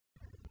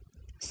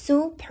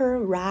Super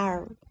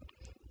Rawr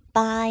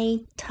by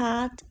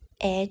Todd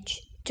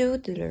H.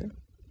 Doodler.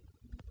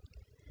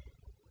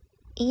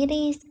 It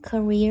is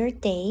career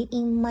day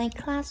in my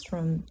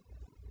classroom,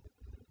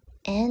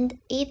 and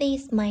it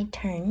is my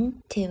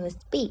turn to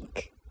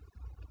speak.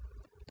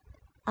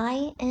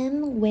 I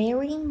am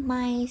wearing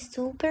my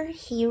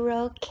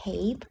superhero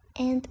cape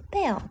and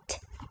belt.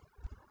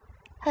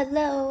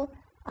 Hello,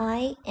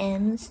 I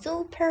am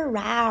Super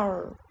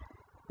Rawr,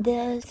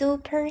 the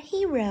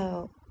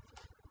superhero.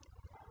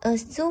 A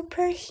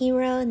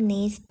superhero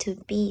needs to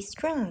be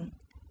strong.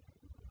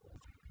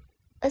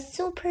 A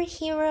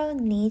superhero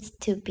needs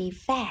to be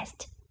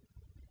fast.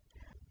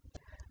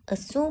 A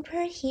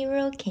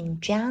superhero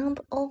can jump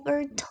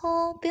over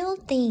tall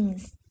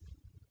buildings.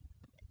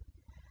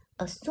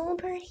 A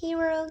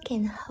superhero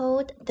can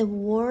hold the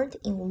world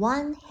in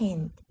one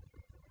hand.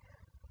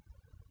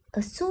 A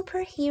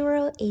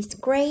superhero is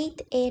great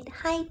at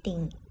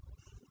hiding.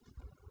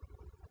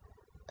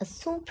 A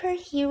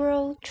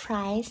superhero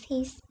tries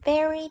his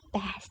very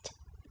best.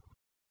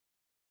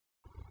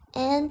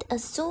 And a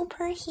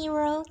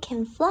superhero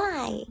can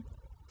fly.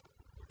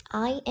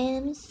 I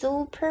am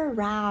Super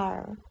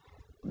Rawr,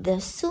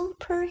 the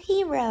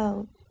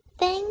superhero.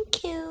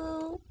 Thank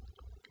you.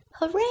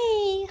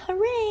 Hooray,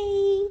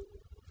 hooray.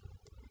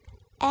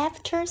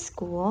 After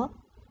school,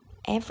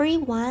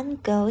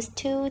 everyone goes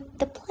to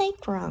the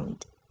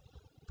playground.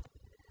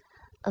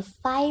 A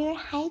fire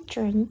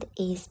hydrant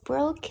is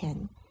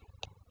broken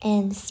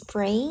and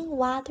spraying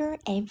water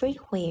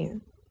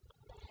everywhere.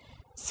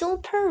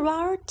 Super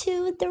Rawr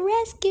to the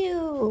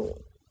rescue!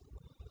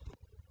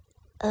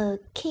 A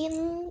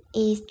kitten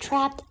is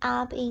trapped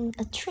up in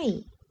a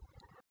tree.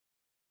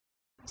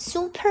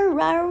 Super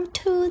Rawr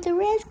to the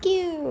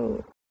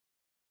rescue!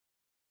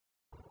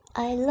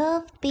 I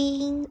love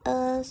being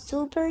a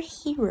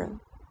superhero,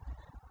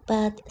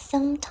 but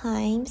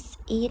sometimes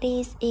it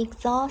is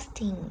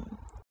exhausting.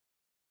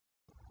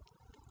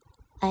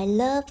 I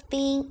love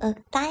being a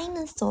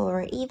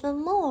dinosaur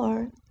even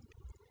more.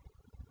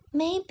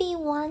 Maybe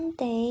one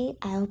day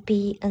I'll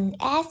be an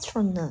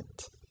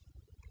astronaut.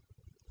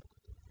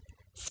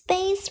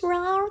 Space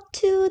Rawr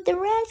to the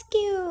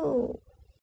rescue!